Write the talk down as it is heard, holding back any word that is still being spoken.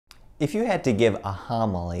If you had to give a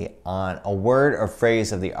homily on a word or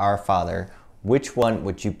phrase of the Our Father, which one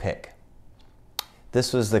would you pick?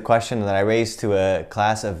 This was the question that I raised to a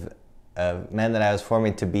class of men that I was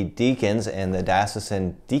forming to be deacons in the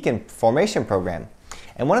diocesan deacon formation program.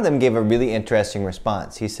 And one of them gave a really interesting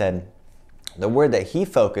response. He said the word that he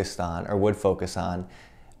focused on, or would focus on,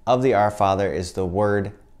 of the Our Father is the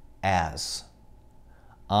word as.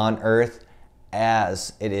 On earth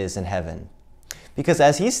as it is in heaven. Because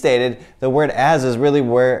as he stated, the word as is really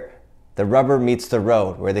where the rubber meets the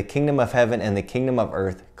road, where the kingdom of heaven and the kingdom of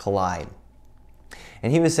earth collide.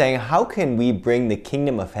 And he was saying, how can we bring the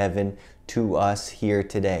kingdom of heaven to us here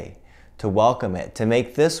today, to welcome it, to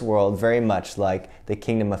make this world very much like the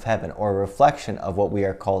kingdom of heaven, or a reflection of what we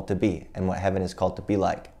are called to be and what heaven is called to be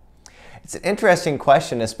like? It's an interesting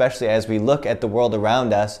question, especially as we look at the world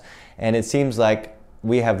around us, and it seems like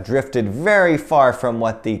we have drifted very far from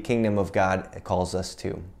what the kingdom of God calls us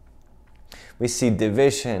to. We see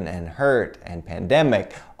division and hurt and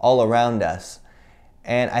pandemic all around us.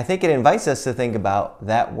 And I think it invites us to think about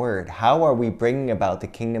that word. How are we bringing about the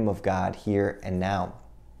kingdom of God here and now?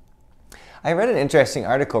 I read an interesting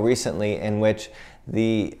article recently in which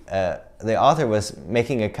the author was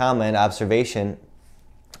making a comment, observation,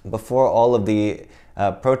 before all of the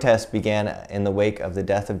protests began in the wake of the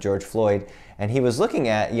death of George Floyd. And he was looking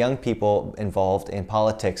at young people involved in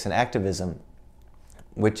politics and activism,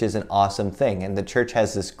 which is an awesome thing. And the church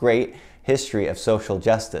has this great history of social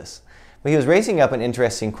justice. But he was raising up an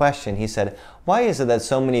interesting question. He said, why is it that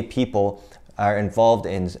so many people are involved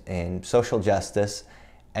in social justice,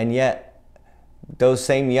 and yet those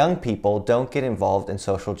same young people don't get involved in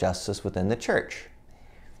social justice within the church?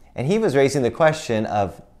 And he was raising the question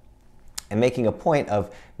of, and making a point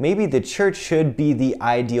of, maybe the church should be the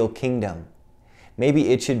ideal kingdom. Maybe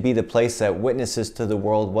it should be the place that witnesses to the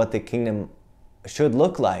world what the kingdom should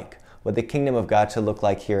look like, what the kingdom of God should look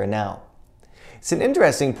like here and now. It's an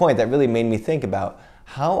interesting point that really made me think about,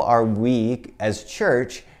 how are we as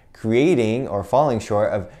church creating or falling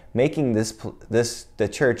short of making the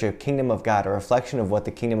church a kingdom of God, a reflection of what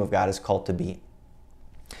the kingdom of God is called to be.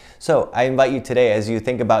 So I invite you today, as you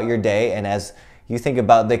think about your day and as you think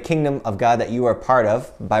about the kingdom of God that you are part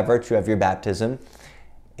of by virtue of your baptism,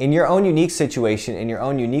 in your own unique situation, in your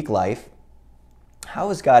own unique life, how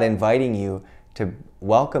is God inviting you to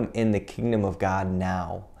welcome in the kingdom of God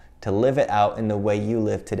now, to live it out in the way you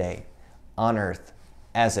live today, on earth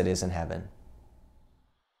as it is in heaven?